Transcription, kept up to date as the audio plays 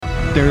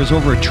There's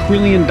over $1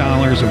 trillion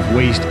of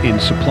waste in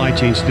supply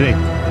chains today.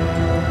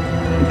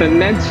 The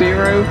net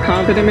zero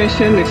carbon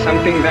emission is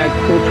something that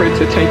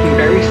corporates are taking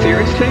very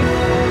seriously.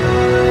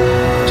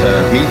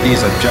 To meet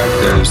these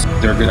objectives,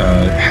 they're going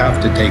to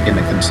have to take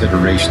into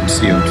consideration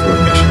CO2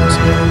 emissions.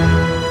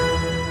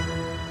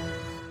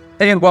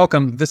 Hey, and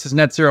welcome. This is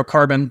Net Zero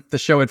Carbon, the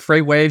show at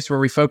FreightWaves where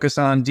we focus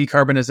on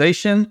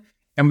decarbonization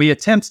and we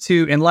attempt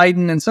to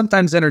enlighten and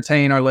sometimes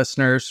entertain our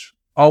listeners,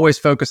 always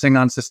focusing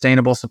on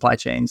sustainable supply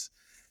chains.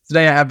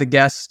 Today, I have the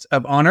guest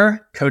of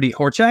honor, Cody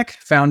Horchak,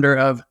 founder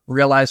of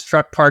Realized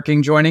Truck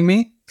Parking, joining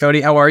me. Cody,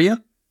 how are you?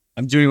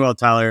 I'm doing well,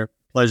 Tyler.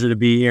 Pleasure to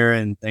be here,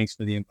 and thanks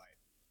for the invite.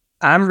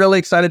 I'm really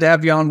excited to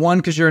have you on, one,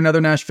 because you're another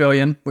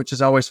Nashvilleian, which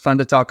is always fun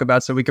to talk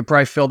about, so we could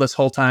probably fill this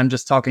whole time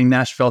just talking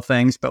Nashville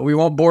things, but we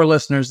won't bore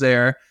listeners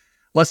there.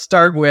 Let's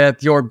start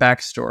with your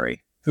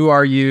backstory. Who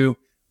are you?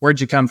 Where'd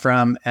you come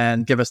from?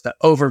 And give us the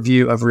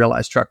overview of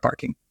Realized Truck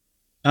Parking.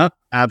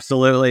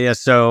 Absolutely.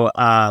 So,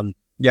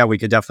 we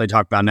could definitely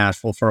talk about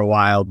Nashville for a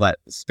while, but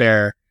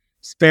spare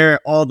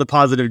all the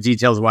positive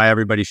details why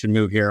everybody should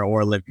move here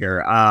or live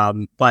here.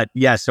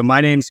 So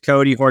my name's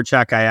Cody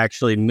Horchak. I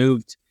actually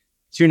moved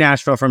to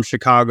Nashville from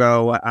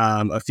Chicago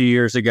a few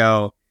years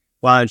ago.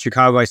 While in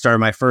Chicago, I started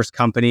my first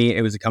company.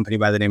 It was a company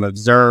by the name of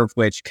Zerv,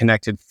 which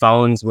connected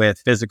phones with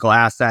physical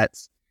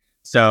assets.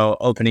 So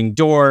opening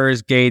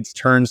doors, gates,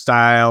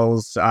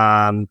 turnstiles,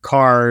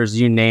 cars,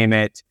 you name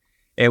it.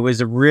 It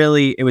was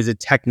a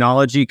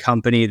technology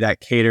company that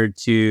catered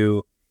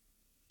to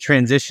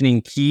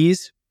transitioning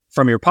keys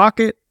from your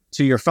pocket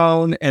to your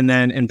phone and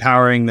then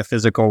empowering the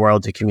physical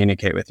world to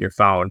communicate with your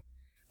phone.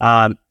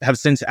 Have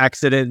since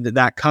exited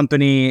that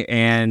company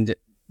and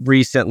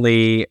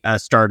recently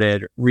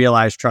started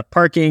Realized Truck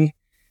Parking.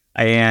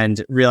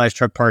 And Realized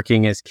Truck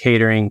Parking is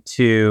catering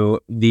to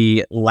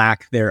the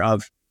lack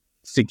thereof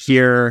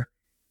secure,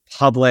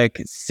 public,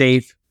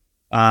 safe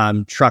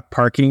truck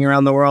parking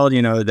around the world.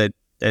 You know, that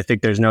I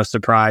think there's no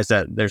surprise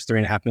that there's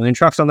 3.5 million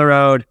trucks on the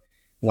road,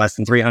 less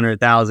than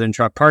 300,000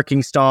 truck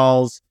parking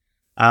stalls.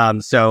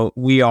 So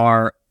we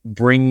are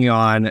bringing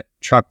on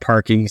truck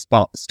parking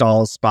spots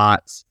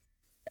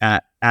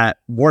at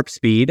warp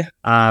speed.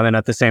 And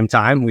at the same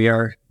time, we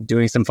are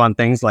doing some fun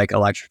things like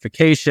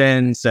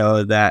electrification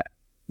so that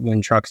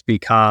when trucks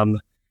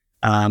become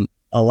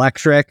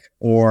electric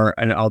or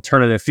an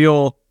alternative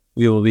fuel,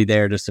 we will be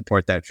there to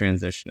support that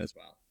transition as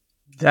well.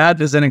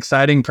 That is an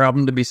exciting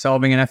problem to be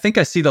solving. And I think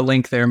I see the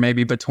link there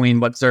maybe between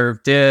what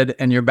Zerv did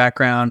and your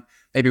background,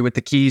 maybe with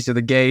the keys or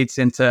the gates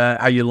into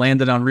how you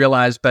landed on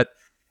Realized. But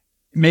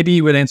maybe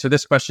you would answer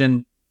this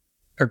question,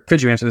 or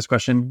could you answer this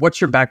question? What's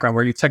your background?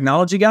 Were you a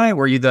technology guy?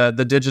 Were you the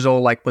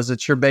digital, was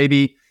it your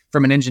baby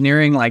from an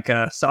engineering,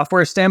 a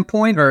software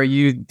standpoint? Or are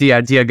you the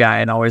idea guy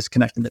and always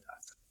connecting the dots?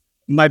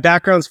 My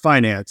background's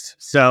finance.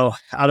 So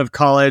out of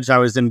college, I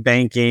was in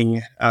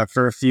banking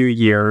for a few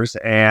years,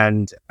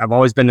 and I've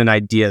always been an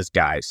ideas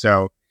guy.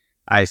 So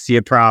I see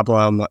a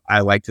problem,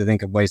 I like to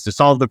think of ways to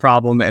solve the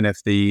problem. And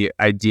if the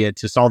idea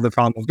to solve the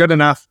problem was good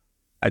enough,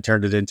 I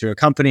turned it into a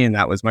company, and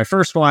that was my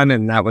first one.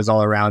 And that was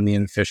all around the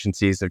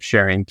inefficiencies of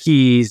sharing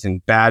keys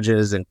and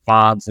badges and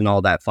fobs and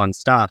all that fun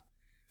stuff.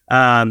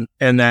 And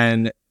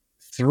then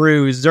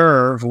through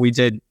Zerv, we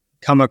did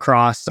come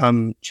across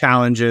some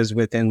challenges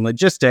within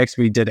logistics.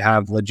 We did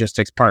have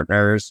logistics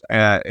partners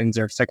in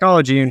Zerv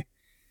technology.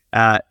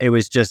 It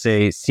was just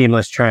a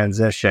seamless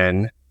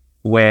transition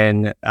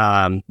when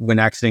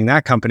exiting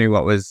that company.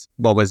 What was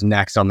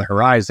next on the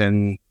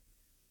horizon?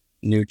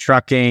 New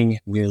trucking,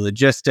 new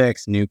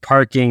logistics, new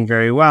parking,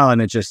 very well,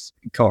 and it just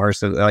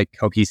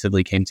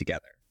cohesively came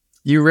together.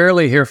 You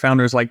rarely hear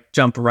founders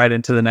jump right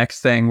into the next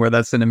thing where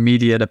that's an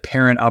immediate,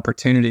 apparent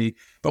opportunity.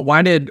 But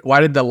why did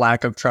the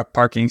lack of truck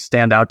parking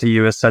stand out to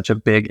you as such a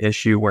big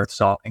issue worth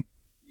solving?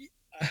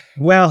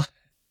 Well,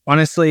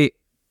 honestly,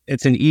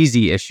 it's an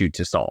easy issue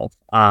to solve.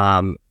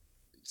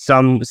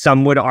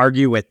 Some would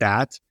argue with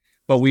that,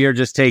 but we are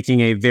just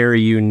taking a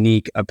very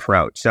unique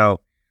approach. So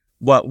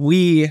what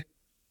we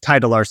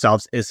title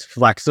ourselves is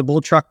flexible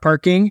truck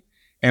parking,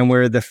 and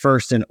we're the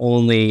first and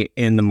only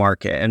in the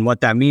market. And what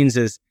that means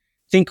is,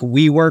 think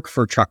we work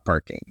for truck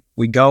parking.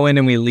 We go in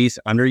and we lease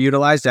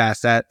underutilized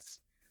assets,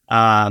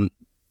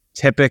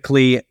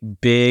 typically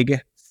big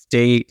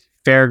state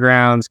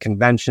fairgrounds,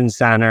 convention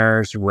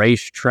centers,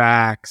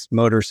 racetracks,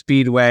 motor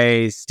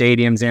speedways,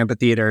 stadiums,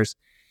 amphitheaters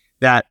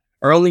that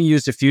are only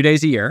used a few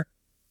days a year,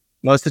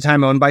 most of the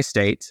time owned by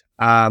state.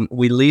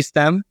 We lease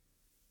them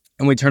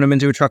and we turn them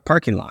into a truck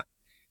parking lot.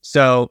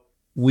 So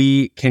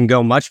we can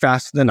go much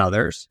faster than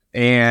others.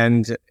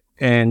 And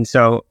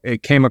so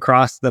it came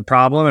across the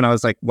problem, and I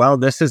was like, well,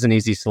 this is an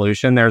easy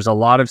solution. There's a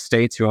lot of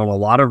states who own a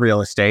lot of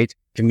real estate,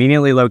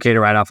 conveniently located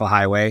right off a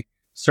highway,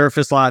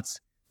 surface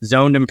lots,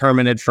 zoned and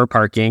permitted for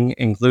parking,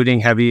 including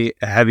heavy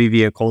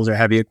vehicles or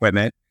heavy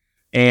equipment,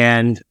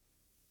 and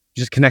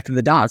just connected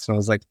the dots. And I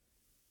was like,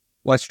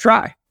 let's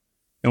try.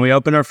 And we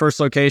opened our first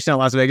location at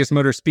Las Vegas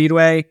Motor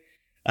Speedway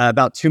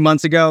about 2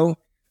 months ago.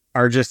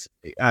 are just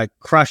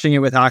crushing it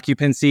with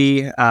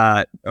occupancy.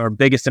 Our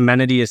biggest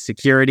amenity is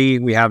security.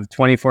 We have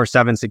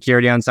 24/7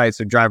 security on site,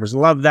 so drivers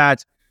love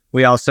that.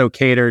 We also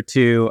cater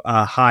to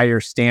a higher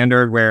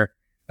standard where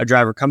a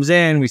driver comes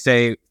in, we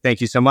say,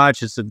 thank you so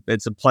much.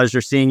 It's a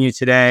pleasure seeing you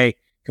today.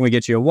 Can we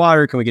get you a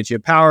water? Can we get you a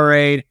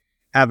Powerade?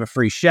 Have a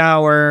free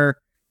shower?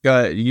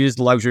 Use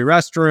the luxury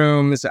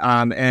restrooms.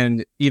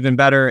 And even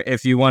better,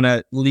 if you want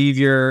to leave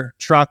your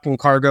truck and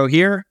cargo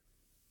here,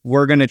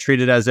 we're going to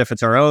treat it as if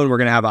it's our own. We're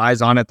going to have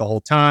eyes on it the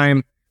whole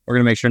time. We're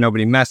going to make sure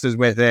nobody messes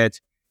with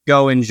it.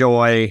 Go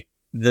enjoy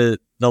the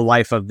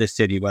life of the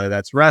city, whether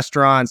that's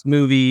restaurants,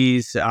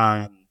 movies,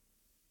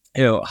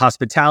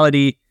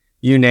 hospitality,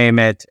 you name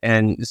it.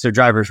 And so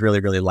drivers really,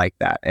 really like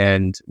that.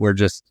 And we're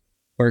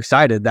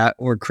excited that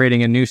we're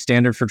creating a new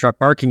standard for truck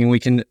parking, and we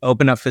can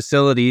open up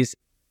facilities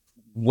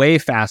way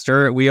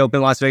faster. We open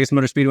Las Vegas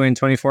Motor Speedway in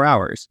 24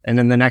 hours. And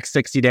in the next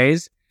 60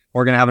 days,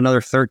 we're going to have another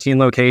 13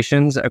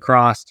 locations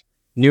across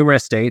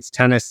numerous states: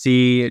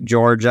 Tennessee,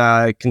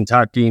 Georgia,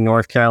 Kentucky,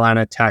 North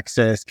Carolina,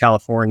 Texas,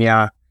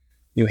 California,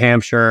 New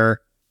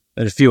Hampshire.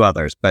 There's a few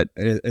others, but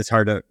it's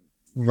hard to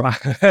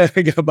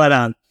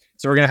but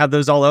so we're going to have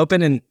those all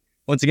open, and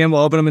once again,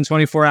 we'll open them in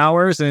 24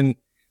 hours, and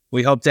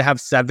we hope to have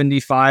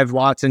 75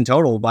 lots in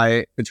total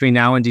between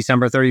now and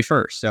December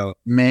 31st. So,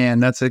 man,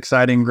 that's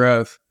exciting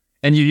growth.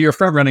 And you're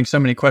front running so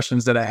many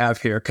questions that I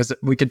have here, because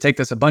we could take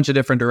this a bunch of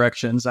different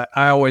directions.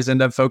 I always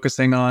end up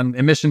focusing on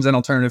emissions and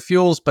alternative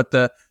fuels, but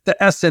the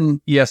S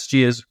in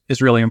ESG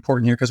is really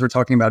important here, because we're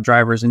talking about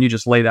drivers, and you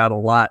just laid out a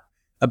lot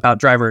about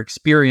driver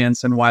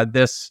experience and why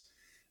this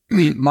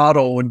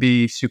model would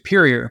be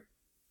superior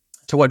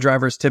to what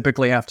drivers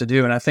typically have to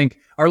do. And I think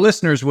our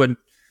listeners would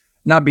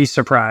not be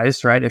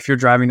surprised, right? If you're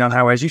driving down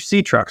highways, you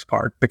see trucks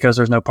parked because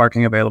there's no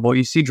parking available.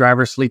 You see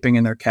drivers sleeping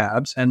in their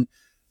cabs, and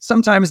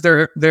sometimes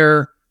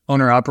they're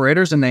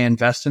owner-operators, and they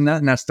invest in that,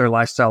 and that's their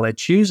lifestyle they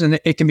choose, and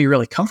it can be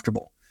really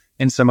comfortable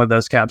in some of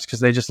those cabs because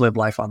they just live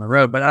life on the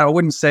road. But I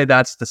wouldn't say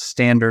that's the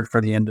standard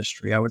for the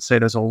industry. I would say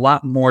there's a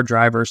lot more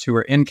drivers who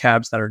are in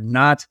cabs that are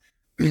not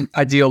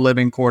ideal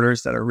living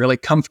quarters, that are really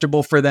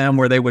comfortable for them,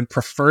 where they would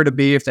prefer to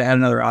be if they had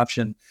another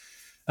option.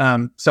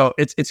 So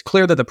it's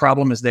clear that the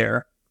problem is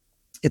there.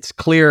 It's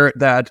clear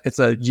that it's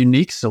a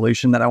unique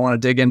solution that I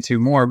want to dig into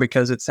more,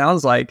 because it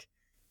sounds like,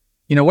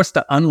 what's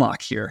the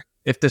unlock here?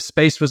 If the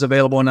space was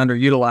available and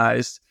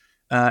underutilized,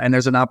 and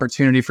there's an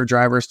opportunity for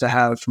drivers to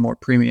have more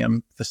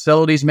premium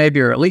facilities maybe,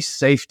 or at least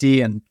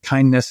safety and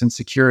kindness and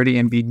security,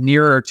 and be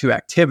nearer to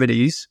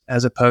activities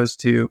as opposed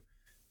to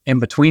in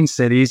between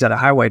cities at a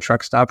highway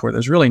truck stop where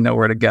there's really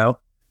nowhere to go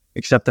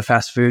except the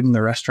fast food and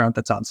the restaurant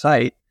that's on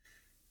site.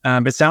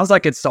 It sounds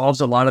like it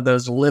solves a lot of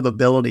those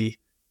livability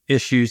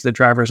issues that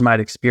drivers might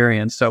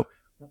experience. So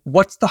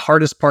what's the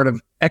hardest part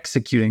of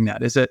executing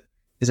that? Is it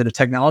a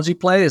technology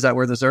play? Is that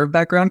where the Zerv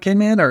background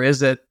came in? Or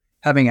is it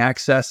having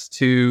access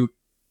to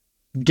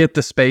get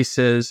the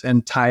spaces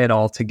and tie it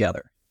all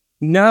together?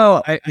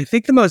 No, I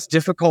think the most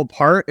difficult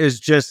part is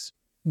just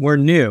we're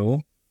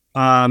new.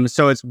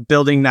 So it's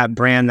building that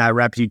brand, that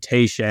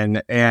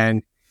reputation,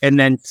 and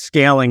then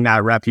scaling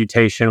that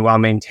reputation while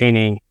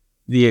maintaining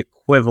the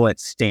equivalent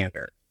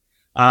standard.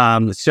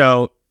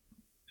 So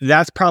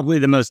that's probably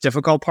the most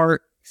difficult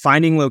part.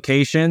 Finding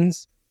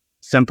locations,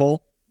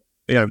 simple.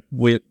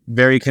 We're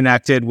very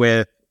connected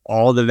with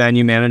all the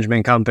venue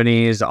management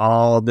companies,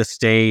 all the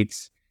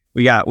states.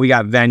 We got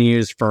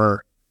venues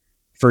for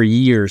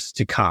years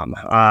to come.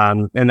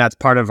 And that's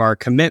part of our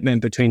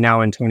commitment between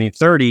now and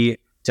 2030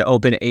 to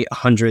open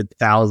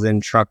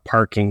 800,000 truck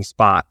parking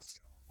spots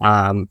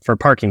for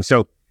parking.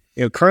 So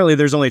currently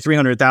there's only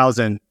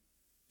 300,000.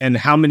 And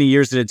how many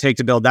years did it take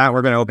to build that?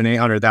 We're going to open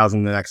 800,000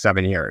 in the next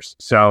 7 years.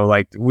 So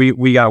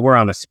we're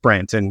on a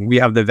sprint, and we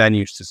have the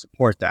venues to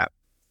support that.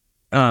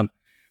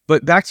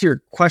 But back to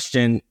your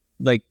question,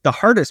 the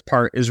hardest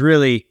part is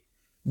really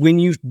when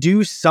you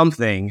do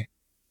something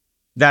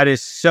that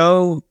is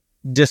so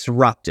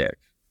disruptive,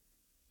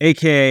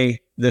 aka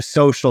the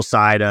social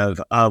side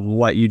of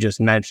what you just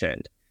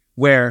mentioned,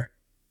 where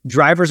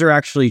drivers are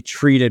actually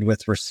treated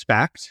with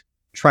respect.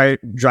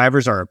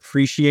 Drivers are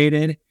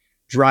appreciated.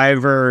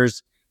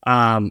 Drivers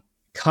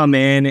come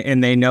in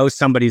and they know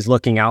somebody's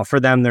looking out for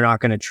them. They're not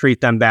going to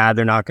treat them bad.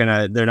 They're not going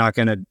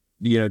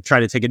to try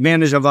to take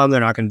advantage of them. They're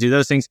not going to do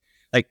those things.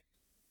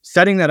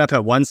 Setting that up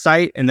at one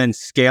site and then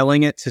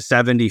scaling it to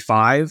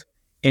 75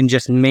 and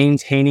just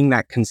maintaining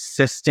that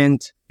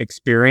consistent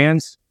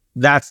experience,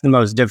 that's the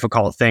most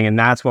difficult thing. And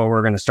that's what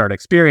we're going to start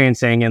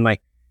experiencing. And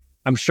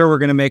I'm sure we're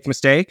going to make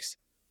mistakes,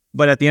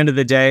 but at the end of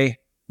the day,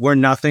 we're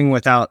nothing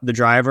without the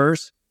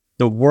drivers.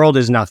 The world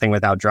is nothing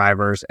without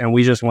drivers. And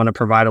we just want to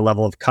provide a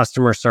level of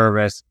customer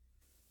service,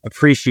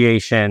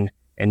 appreciation,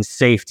 and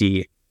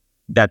safety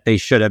that they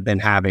should have been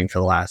having for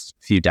the last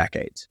few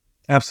decades.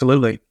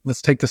 Absolutely.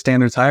 Let's take the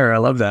standards higher. I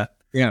love that.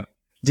 Yeah.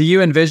 Do you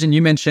envision,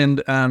 you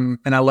mentioned, and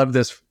I love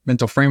this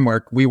mental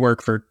framework, we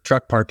work for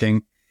truck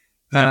parking.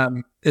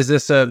 Is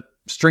this a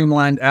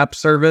streamlined app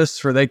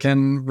service where they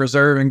can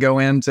reserve and go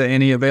into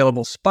any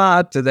available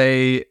spot? Do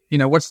they,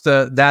 what's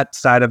that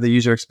side of the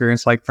user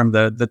experience like from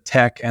the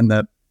tech and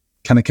the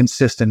kind of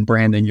consistent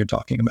branding you're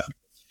talking about?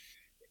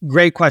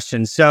 Great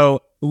question.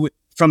 So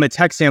from a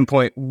tech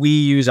standpoint, we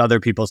use other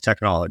people's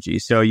technology.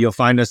 So you'll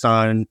find us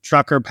on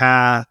Trucker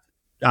Path,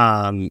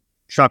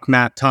 Truck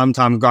Map,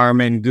 TomTom,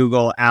 Garmin,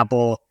 Google,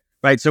 Apple,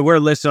 right? So we're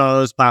listed on all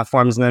those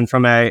platforms. And then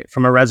from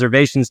a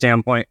reservation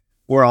standpoint,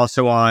 we're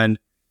also on,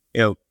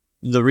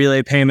 the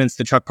Relay Payments,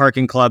 the truck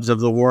parking clubs of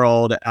the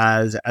world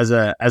as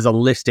a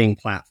listing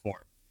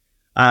platform.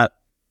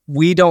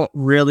 We don't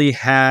really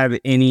have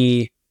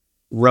any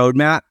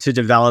roadmap to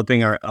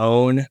developing our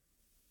own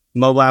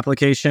mobile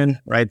application,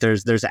 right?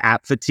 There's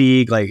app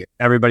fatigue. Like,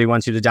 everybody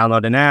wants you to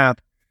download an app.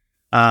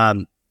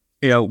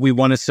 We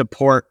want to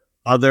support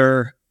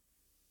other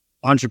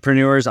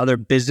entrepreneurs, other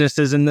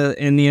businesses in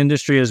the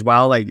industry as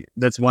well. Like,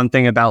 that's one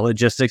thing about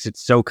logistics.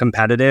 It's so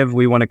competitive.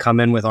 We want to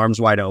come in with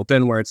arms wide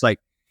open, where it's like,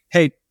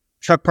 hey,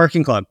 Truck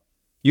Parking Club,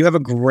 you have a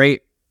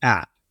great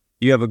app.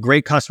 You have a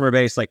great customer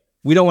base. Like,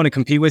 we don't want to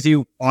compete with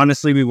you.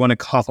 Honestly, we want to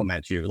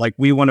complement you. Like,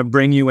 we want to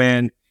bring you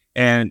in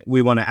and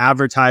we want to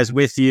advertise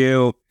with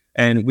you.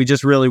 And we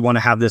just really want to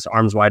have this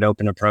arms wide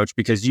open approach,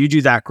 because you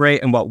do that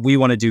great. And what we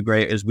want to do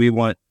great is we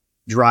want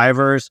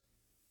drivers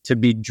to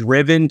be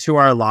driven to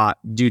our lot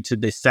due to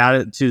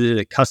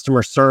the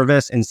customer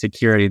service and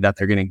security that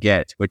they're going to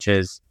get, which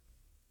is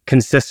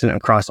consistent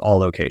across all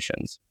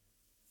locations.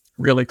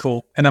 Really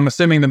cool. And I'm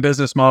assuming the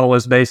business model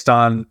is based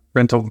on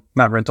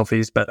not rental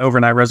fees, but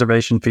overnight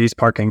reservation fees,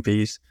 parking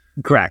fees.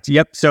 Correct.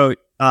 Yep. So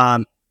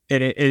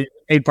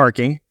paid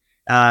parking.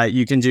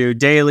 You can do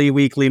daily,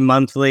 weekly,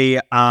 monthly.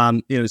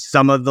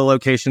 Some of the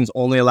locations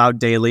only allow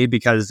daily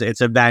because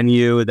it's a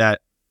venue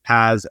that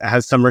has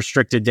some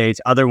restricted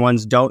dates. Other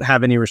ones don't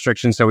have any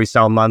restrictions, so we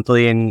sell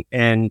monthly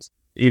and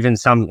even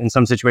in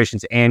some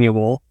situations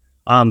annual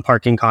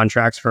parking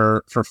contracts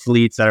for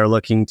fleets that are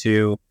looking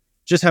to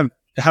just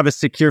have a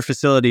secure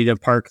facility to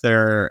park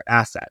their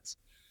assets.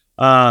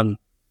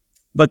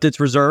 But it's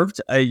reserved.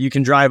 You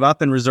can drive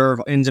up and reserve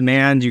in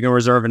demand. You can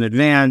reserve in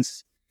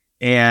advance,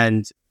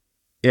 and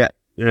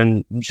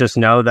just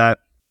know that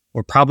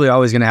we're probably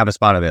always going to have a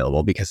spot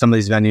available, because some of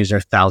these venues are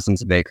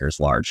thousands of acres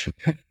large.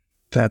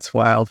 That's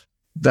wild.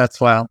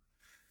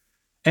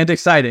 And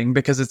exciting,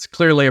 because it's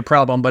clearly a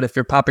problem. But if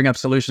you're popping up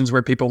solutions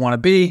where people want to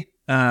be,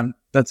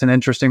 that's an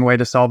interesting way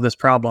to solve this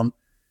problem.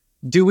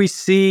 Do we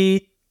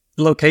see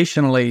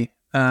locationally,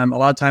 a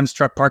lot of times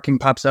truck parking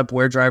pops up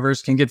where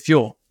drivers can get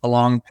fuel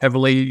along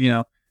heavily,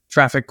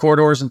 traffic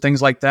corridors and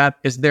things like that?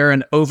 Is there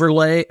an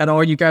overlay at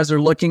all you guys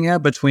are looking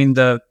at between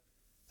the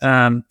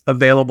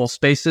available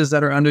spaces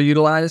that are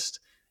underutilized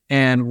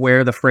and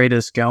where the freight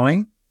is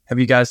going? Have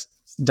you guys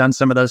done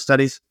some of those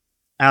studies?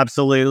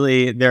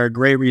 Absolutely. There are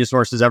great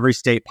resources. Every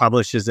state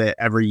publishes it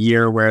every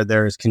year where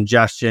there's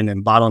congestion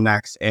and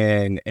bottlenecks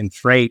and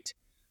freight.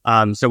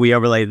 So we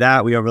overlay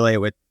that. We overlay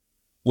it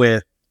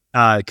with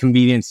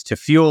convenience to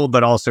fuel,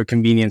 but also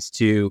convenience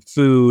to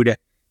food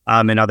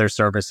and other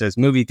services,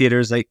 movie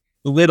theaters, like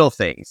little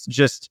things.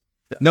 Just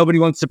nobody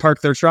wants to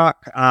park their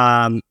truck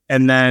and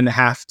then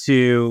have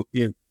to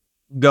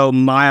go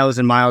miles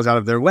and miles out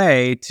of their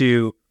way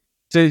to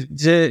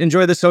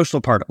enjoy the social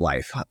part of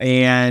life.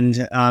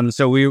 And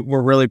so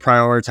we're really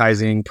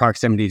prioritizing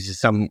proximity to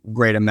some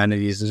great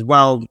amenities as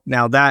well.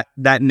 Now that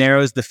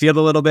narrows the field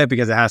a little bit,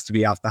 because it has to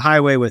be off the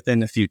highway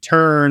within a few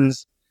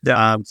turns,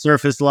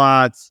 surface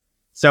lots.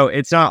 So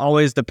it's not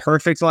always the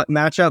perfect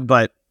matchup,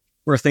 but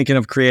we're thinking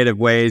of creative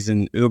ways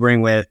and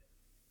partnering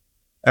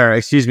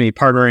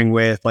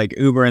with like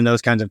Uber and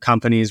those kinds of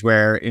companies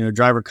where, a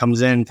driver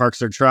comes in, parks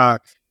their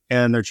truck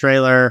and their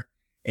trailer,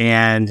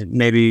 and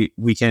maybe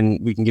we can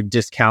give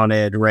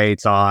discounted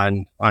rates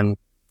on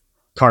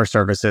car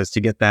services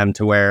to get them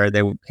to where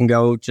they can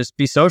go just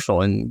be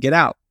social and get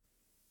out.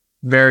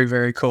 Very,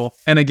 very cool.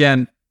 And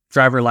again,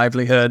 driver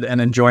livelihood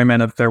and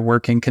enjoyment of their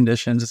working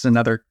conditions is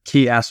another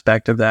key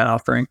aspect of that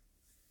offering.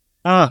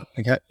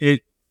 Okay.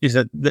 It is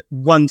the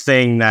one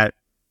thing that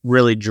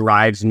really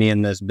drives me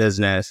in this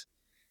business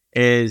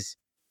is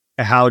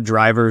how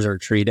drivers are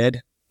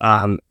treated.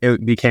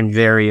 It became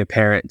very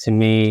apparent to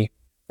me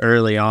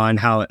early on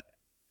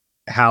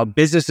how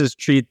businesses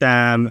treat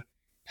them,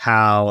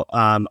 how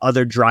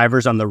other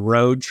drivers on the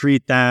road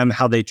treat them,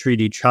 how they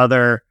treat each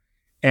other.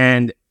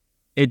 And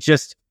it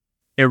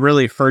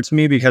really hurts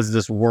me, because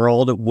this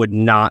world would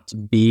not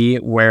be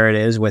where it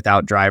is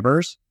without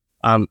drivers.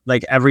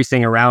 Like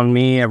everything around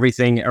me,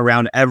 everything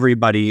around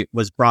everybody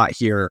was brought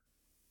here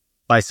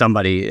by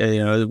somebody.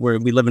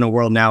 We live in a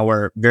world now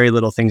where very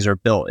little things are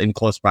built in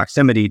close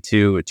proximity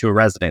to a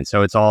resident.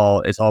 So it's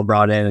all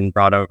brought in and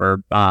brought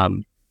over,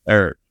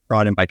 or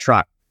brought in by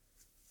truck.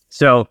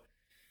 So,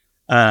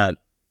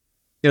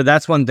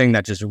 that's one thing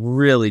that just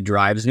really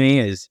drives me,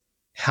 is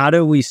how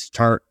do we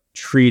start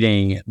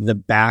treating the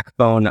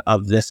backbone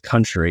of this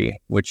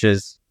country, which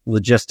is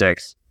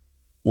logistics,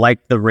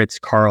 like the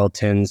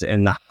Ritz-Carltons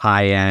and the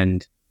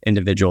high-end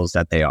individuals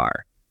that they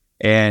are.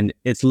 And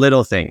it's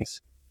little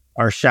things.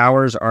 Our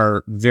showers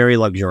are very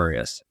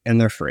luxurious and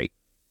they're free.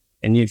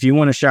 And if you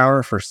want to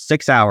shower for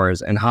 6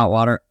 hours in hot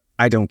water,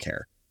 I don't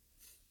care.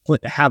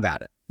 Have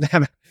at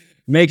it.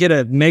 make it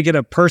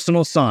a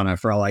personal sauna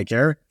for all I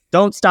care.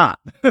 Don't stop.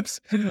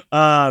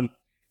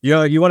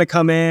 You want to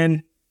come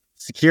in.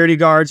 Security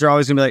guards are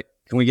always gonna be like,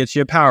 can we get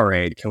you a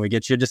Powerade? Can we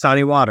get you a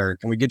Dasani water?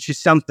 Can we get you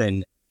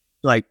something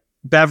like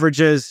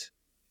beverages?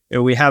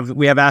 We have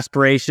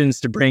aspirations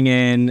to bring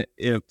in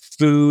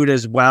food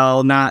as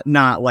well,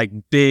 not like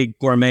big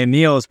gourmet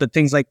meals, but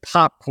things like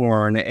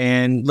popcorn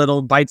and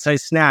little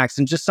bite-sized snacks,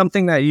 and just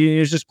something that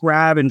you just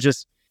grab and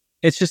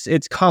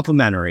it's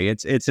complimentary.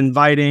 It's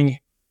inviting.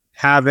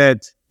 Have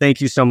it.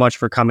 Thank you so much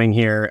for coming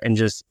here, and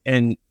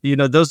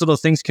those little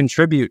things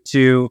contribute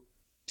to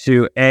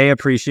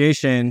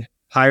appreciation,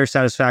 higher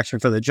satisfaction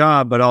for the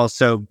job, but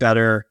also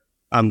better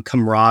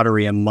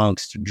camaraderie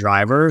amongst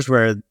drivers,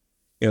 where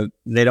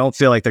they don't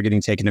feel like they're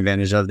getting taken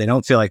advantage of. They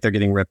don't feel like they're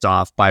getting ripped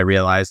off by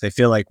Realize. They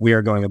feel like we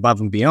are going above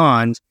and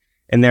beyond,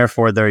 and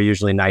therefore they're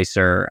usually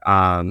nicer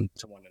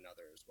to one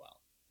another as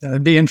well.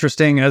 It'd be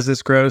interesting as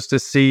this grows to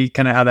see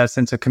kind of how that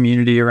sense of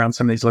community around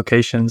some of these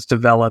locations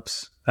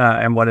develops,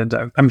 and what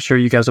I'm sure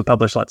you guys will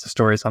publish lots of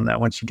stories on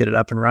that once you get it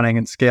up and running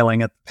and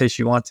scaling at the pace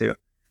you want to.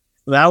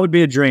 That would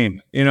be a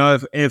dream.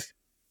 If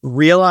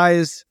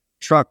Realize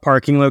truck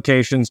parking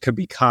locations could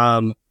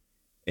become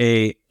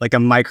a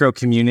micro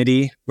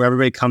community where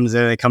everybody comes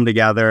in, they come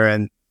together,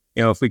 and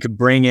if we could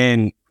bring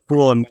in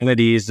cool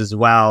amenities as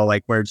well,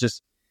 like where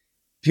just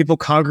people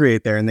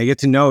congregate there and they get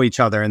to know each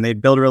other and they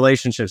build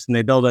relationships and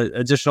they build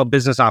additional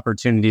business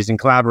opportunities and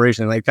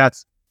collaboration. Like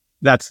that's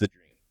the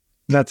dream.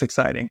 That's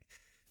exciting.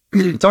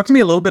 Talk to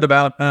me a little bit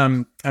about,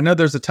 I know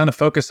there's a ton of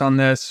focus on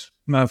this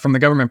from the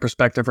government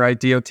perspective, right?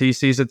 DOT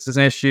sees it's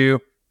an issue.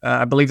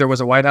 I believe there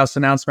was a White House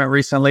announcement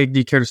recently.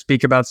 Do you care to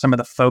speak about some of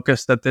the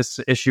focus that this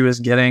issue is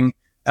getting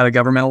at a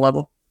governmental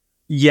level?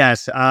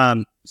 Yes.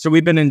 So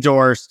we've been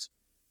endorsed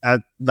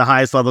at the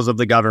highest levels of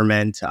the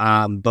government,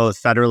 both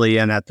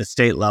federally and at the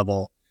state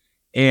level.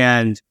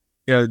 And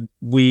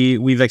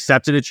we've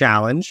accepted a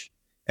challenge,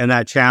 and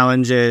that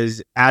challenge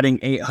is adding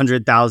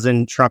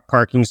 800,000 truck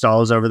parking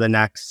stalls over the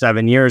next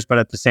 7 years, but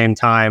at the same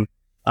time,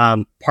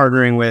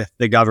 partnering with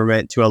the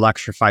government to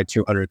electrify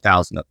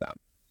 200,000 of them.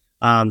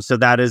 So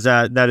that is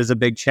a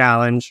big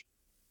challenge.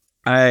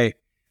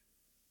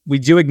 We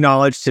do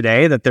acknowledge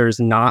today that there's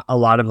not a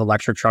lot of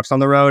electric trucks on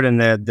the road, and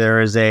that there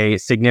is a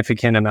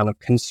significant amount of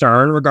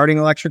concern regarding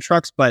electric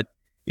trucks. But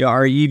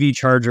our EV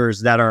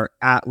chargers that are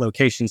at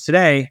locations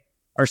today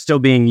are still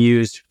being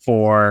used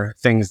for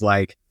things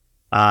like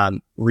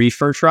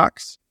reefer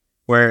trucks,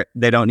 where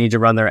they don't need to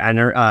run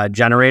their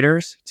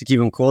generators to keep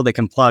them cool. They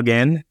can plug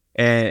in,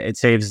 and it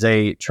saves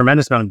a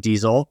tremendous amount of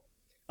diesel.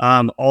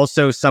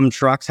 Also, some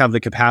trucks have the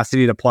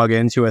capacity to plug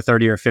into a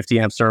 30 or 50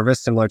 amp service,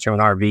 similar to an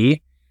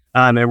RV,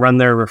 and run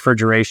their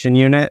refrigeration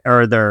unit,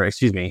 or their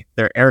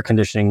air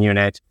conditioning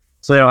unit,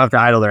 so they don't have to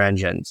idle their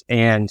engines.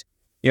 And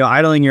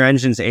idling your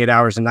engines 8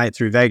 hours a night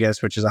through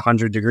Vegas, which is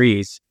 100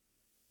 degrees,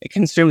 it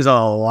consumes a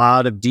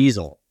lot of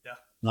diesel.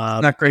 Yeah.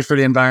 Not great for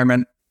the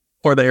environment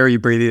or the air you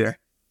breathe either.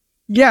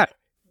 Yeah,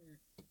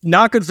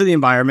 not good for the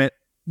environment,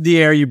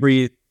 the air you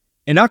breathe,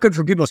 and not good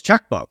for people's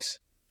checkbooks,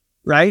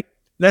 right?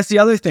 That's the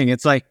other thing.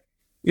 It's like,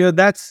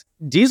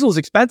 diesel's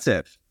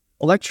expensive.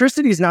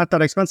 Electricity is not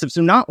that expensive.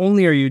 So not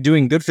only are you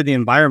doing good for the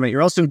environment,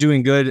 you're also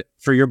doing good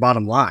for your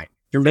bottom line.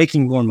 You're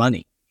making more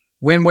money.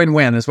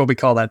 Win-win-win is what we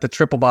call that. The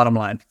triple bottom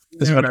line.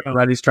 This is what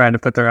everybody's trying to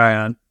put their eye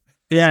on.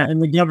 Yeah.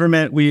 And the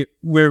government,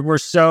 we're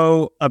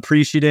so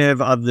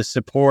appreciative of the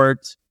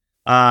support,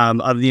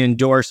 of the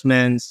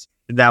endorsements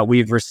that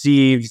we've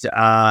received,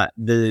 from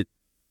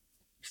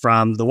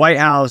the White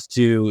House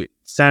to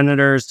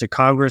senators to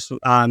Congress,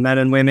 men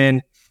and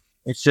women.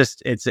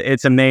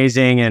 It's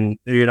amazing, and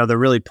they're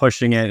really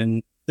pushing it.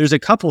 And there's a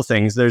couple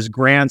things. There's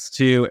grants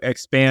to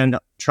expand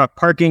truck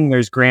parking.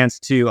 There's grants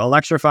to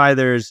electrify.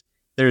 There's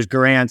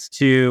grants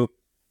to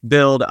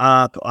build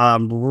up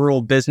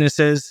rural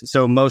businesses.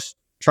 So most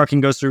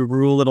trucking goes through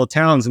rural little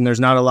towns, and there's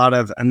not a lot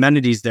of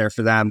amenities there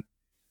for them.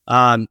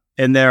 And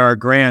there are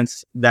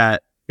grants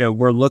that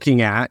we're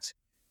looking at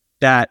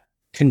that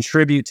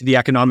contribute to the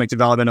economic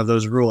development of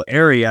those rural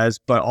areas,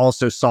 but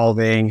also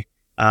solving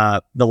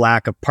the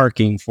lack of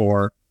parking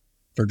for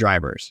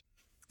drivers.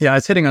 Yeah,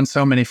 it's hitting on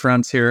so many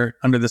fronts here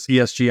under this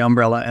ESG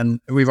umbrella, and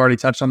we've already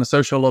touched on the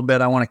social a little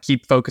bit. I want to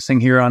keep focusing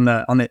here on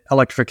the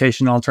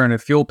electrification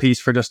alternative fuel piece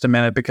for just a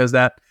minute, because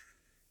that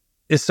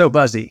is so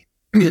buzzy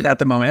at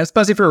the moment. It's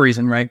buzzy for a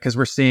reason, right? Because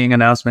we're seeing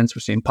announcements,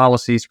 we're seeing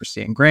policies, we're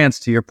seeing grants,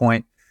 to your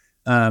point.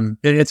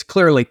 It's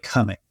clearly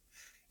coming.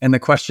 And the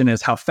question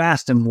is how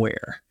fast and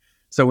where.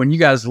 So when you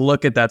guys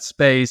look at that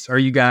space, are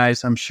you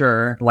guys, I'm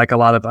sure, like a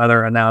lot of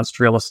other announced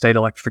real estate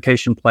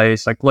electrification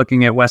plays, like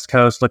looking at West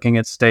Coast, looking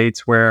at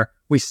states where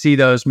we see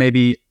those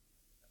maybe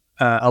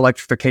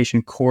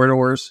electrification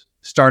corridors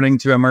starting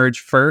to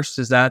emerge first?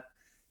 Is that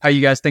how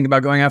you guys think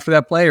about going after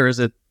that play, or is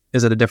it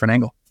a different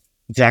angle?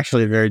 It's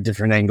actually a very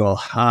different angle.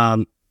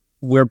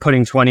 We're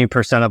putting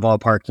 20% of all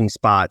parking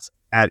spots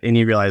at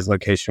any realized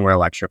location we're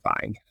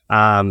electrifying.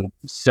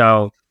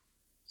 So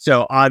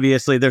So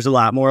obviously there's a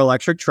lot more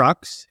electric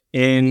trucks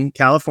in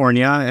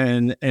California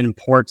and in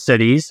port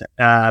cities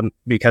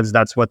because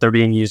that's what they're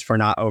being used for,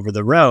 not over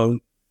the road.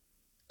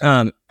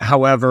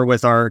 However,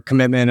 with our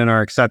commitment and our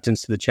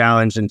acceptance to the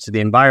challenge and to the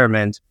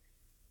environment,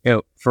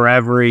 for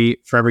every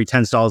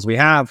 10 stalls we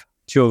have,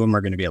 2 of them are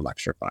going to be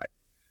electrified.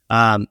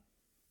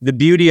 The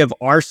beauty of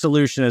our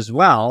solution as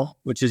well,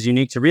 which is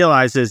unique to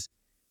realize, is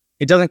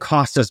it doesn't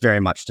cost us very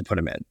much to put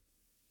them in.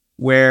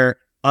 Where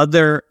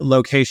other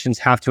locations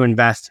have to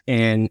invest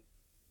in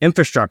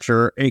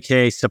infrastructure,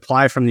 aka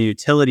supply from the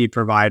utility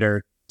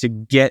provider to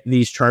get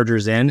these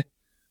chargers in,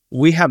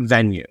 we have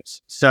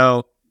venues.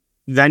 So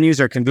venues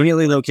are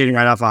conveniently located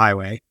right off a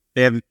highway.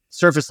 They have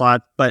surface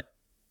lots, but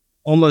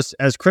almost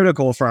as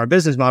critical for our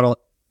business model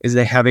is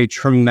they have a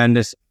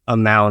tremendous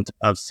amount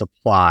of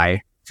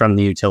supply from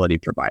the utility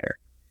provider.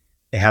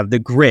 They have the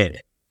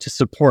grid to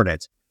support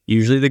it.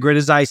 Usually the grid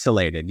is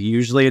isolated.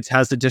 Usually it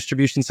has the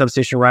distribution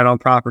substation right on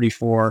property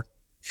for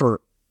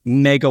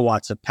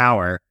megawatts of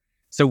power.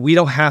 So we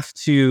don't have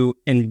to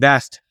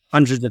invest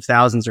hundreds of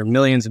thousands or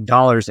millions of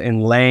dollars in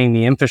laying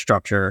the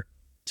infrastructure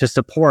to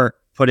support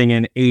putting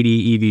in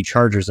 80 EV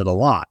chargers at a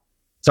lot.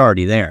 It's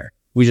already there.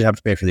 We just have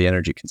to pay for the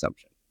energy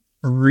consumption.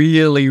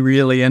 Really,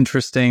 really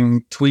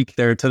interesting tweak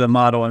there to the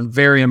model, and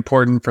very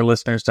important for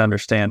listeners to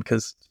understand,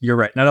 because you're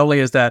right. Not only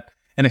is that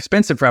an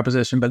expensive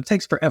proposition, but it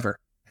takes forever.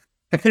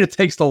 It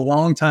takes a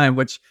long time,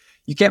 which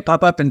you can't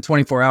pop up in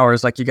 24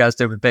 hours like you guys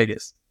did with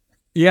Vegas.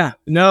 Yeah,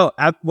 no,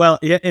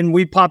 and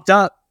we popped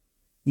up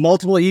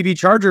multiple EV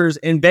chargers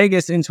in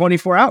Vegas in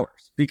 24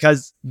 hours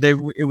because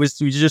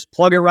you just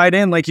plug it right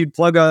in like you'd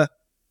plug a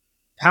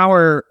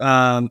power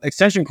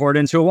extension cord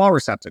into a wall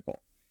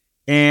receptacle.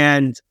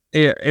 And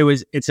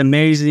it's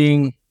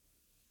amazing.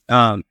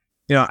 I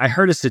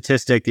heard a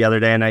statistic the other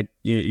day, and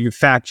you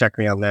fact check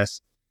me on this,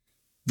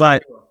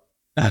 but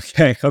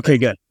okay,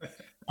 good.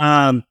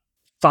 5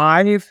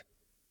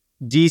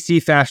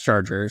 DC fast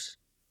chargers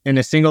in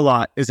a single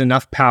lot is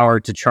enough power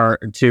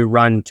to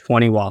run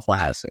 20 Waffle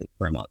Houses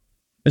for a month.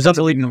 It's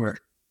unbelievable.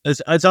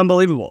 It's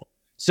unbelievable.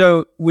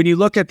 So when you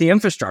look at the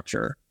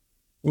infrastructure,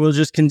 we'll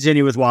just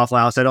continue with Waffle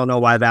House. I don't know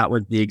why that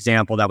was the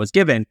example that was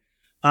given.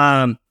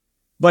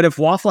 But if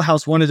Waffle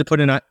House wanted to put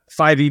in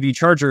 5 EV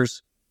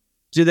chargers,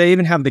 do they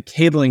even have the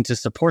cabling to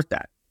support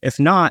that? If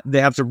not,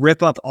 they have to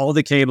rip up all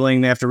the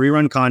cabling. They have to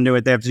rerun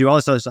conduit. They have to do all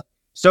this other stuff.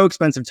 So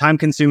expensive,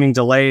 time-consuming,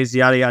 delays,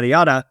 yada, yada,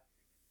 yada.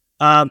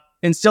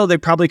 And still, they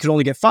probably could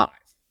only get 5.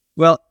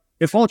 Well,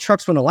 if all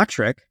trucks went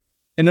electric,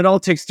 and it all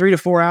takes 3 to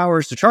 4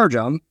 hours to charge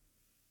them,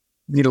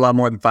 You need a lot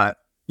more than 5.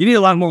 you need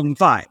a lot more than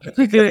 5.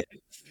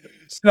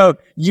 So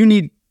you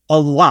need a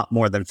lot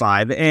more than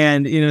 5.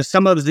 And,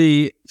 some of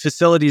the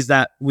facilities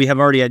that we have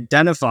already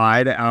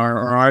identified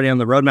are already on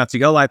the roadmap to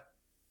go live.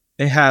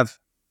 They have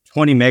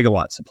 20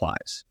 megawatt supply.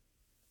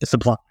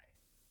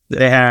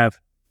 They have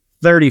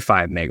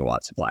 35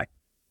 megawatt supply.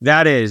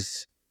 That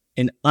is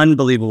an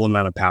unbelievable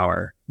amount of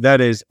power.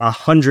 That is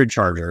 100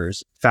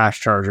 chargers,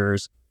 fast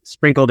chargers,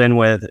 sprinkled in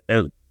with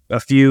a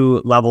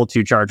few level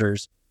 2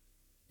 chargers,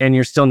 and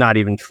you're still not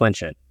even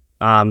flinching.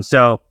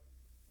 So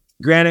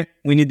granted,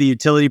 we need the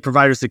utility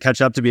providers to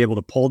catch up to be able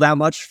to pull that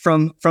much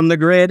from the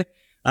grid.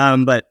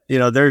 But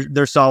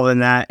they're solving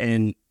that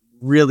in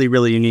really,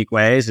 really unique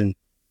ways. And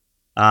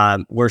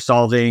we're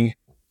solving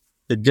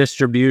the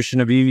distribution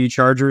of EV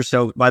chargers.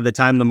 So by the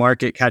time the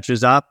market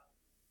catches up,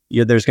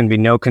 there's going to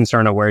be no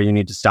concern of where you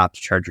need to stop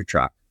to charge your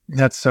truck.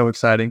 That's so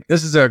exciting.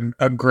 This is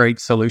a great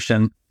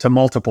solution to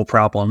multiple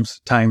problems,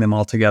 tying them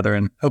all together,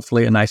 and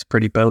hopefully a nice,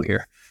 pretty bow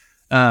here.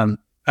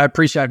 I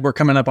appreciate we're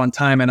coming up on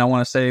time, and I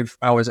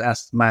always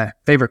ask my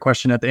favorite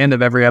question at the end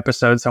of every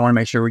episode, so I want to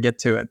make sure we get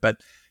to it.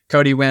 But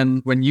Cody,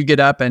 when you get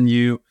up and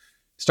you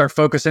start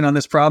focusing on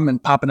this problem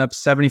and popping up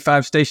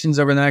 75 stations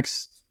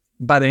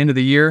by the end of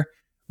the year,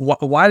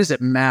 why does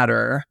it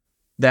matter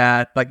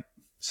that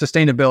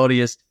sustainability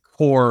is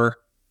core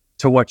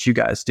to what you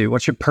guys do?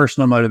 What's your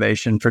personal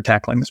motivation for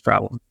tackling this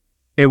problem?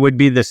 It would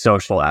be the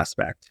social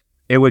aspect.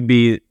 It would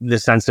be the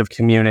sense of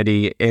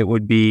community. It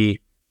would be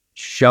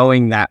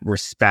showing that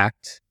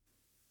respect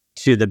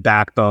to the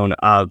backbone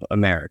of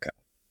America.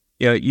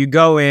 You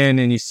go in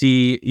and you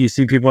see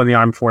people in the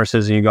armed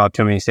forces, and you go up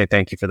to them and you say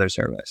thank you for their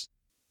service.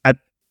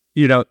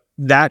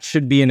 That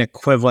should be an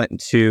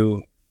equivalent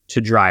to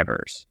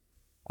drivers,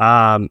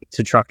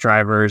 to truck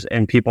drivers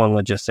and people in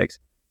logistics.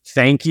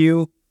 Thank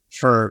you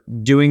for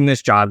doing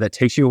this job that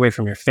takes you away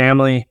from your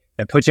family,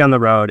 that puts you on the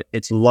road.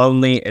 It's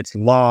lonely, it's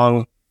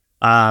long.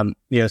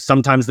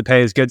 Sometimes the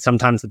pay is good,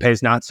 sometimes the pay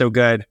is not so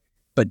good,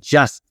 but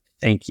just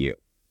thank you.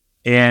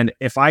 And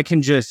if I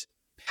can just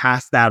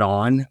pass that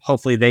on,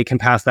 hopefully they can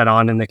pass that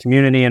on in the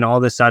community, and all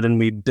of a sudden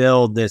we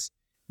build this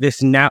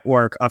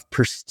network of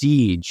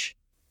prestige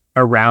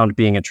around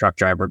being a truck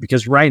driver,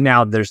 because right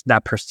now there's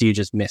that prestige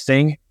is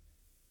missing.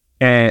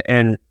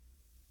 And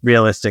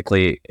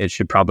realistically, it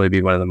should probably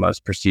be one of the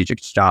most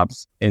prestigious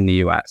jobs in the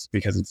US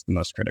because it's the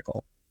most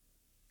critical.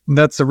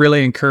 That's a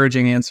really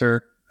encouraging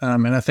answer.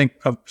 And I think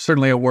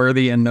certainly a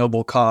worthy and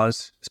noble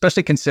cause,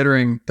 especially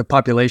considering the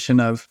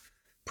population of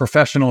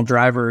professional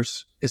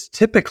drivers is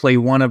typically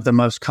one of the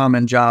most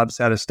common jobs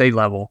at a state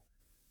level.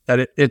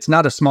 That it's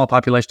not a small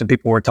population of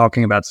people we're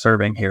talking about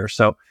serving here.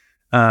 So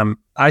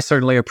I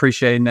certainly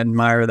appreciate and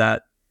admire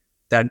that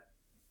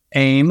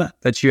aim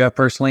that you have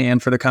personally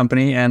and for the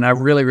company. And I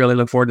really, really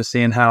look forward to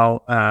seeing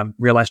how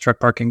Realized Truck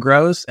Parking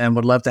grows, and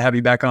would love to have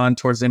you back on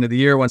towards the end of the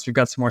year once we've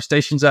got some more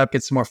stations up,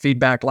 get some more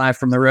feedback live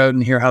from the road,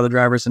 and hear how the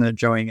drivers are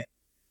enjoying it.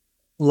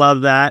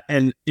 Love that.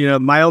 And,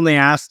 my only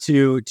ask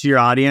to your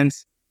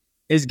audience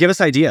is give us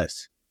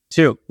ideas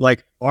too.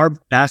 Like, our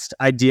best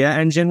idea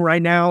engine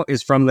right now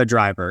is from the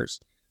drivers.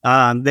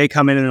 They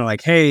come in and are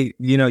like, hey,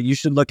 you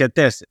should look at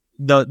this.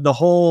 The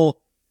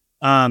whole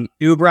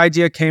Uber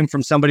idea came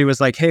from somebody who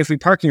was like, hey, if we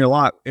park in your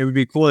lot, it would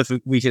be cool if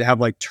we could have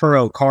like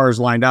Turo cars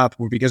lined up,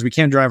 because we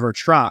can't drive our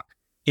truck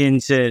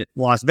into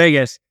Las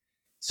Vegas.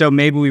 So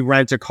maybe we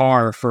rent a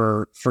car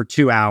for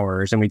 2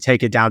 hours and we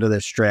take it down to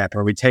the strip,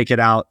 or we take it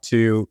out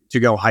to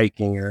go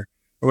hiking or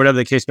whatever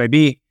the case may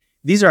be.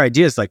 These are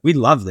ideas. Like, we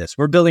love this.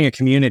 We're building a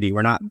community.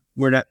 We're not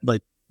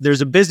like,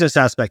 there's a business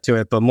aspect to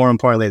it, but more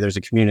importantly, there's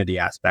a community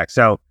aspect.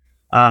 So,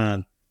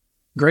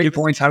 great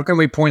points. How can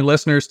we point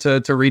listeners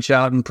to reach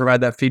out and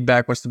provide that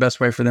feedback? What's the best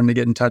way for them to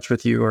get in touch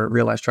with you or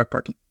Realized Truck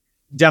Parking?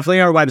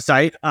 Definitely our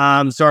website.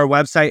 So our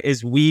website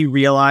is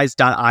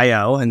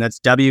werealize.io, and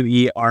that's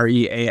werealize.io.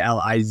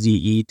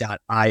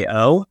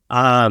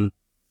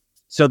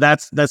 So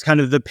that's kind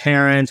of the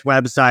parent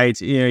website.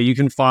 You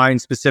can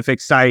find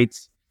specific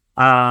sites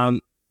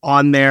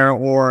on there,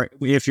 or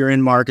if you're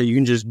in market, you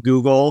can just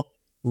Google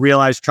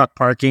Realized Truck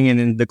Parking, and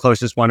then the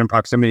closest one in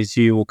proximity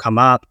to you will come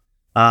up.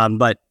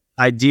 But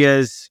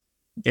ideas,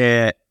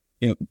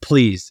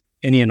 please,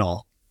 any and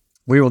all.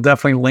 We will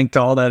definitely link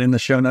to all that in the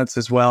show notes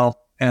as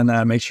well, and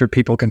make sure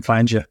people can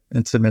find you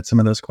and submit some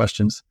of those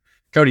questions.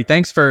 Cody,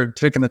 thanks for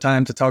taking the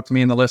time to talk to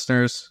me and the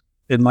listeners.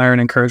 Admire and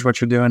encourage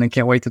what you're doing, and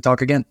can't wait to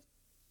talk again.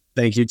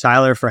 Thank you,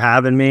 Tyler, for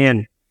having me,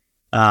 and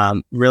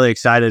really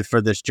excited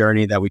for this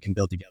journey that we can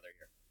build together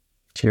here.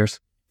 Cheers.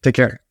 Take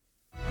care.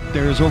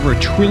 There is over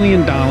 $1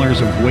 trillion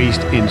of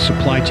waste in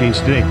supply chains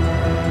today.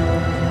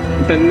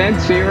 The net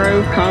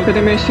zero carbon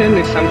emission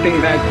is something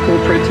that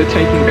corporates are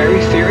taking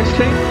very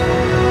seriously.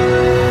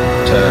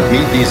 To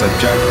meet these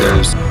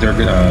objectives, they're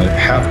going to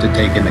have to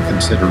take into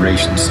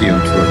consideration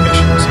CO2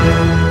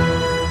 emissions.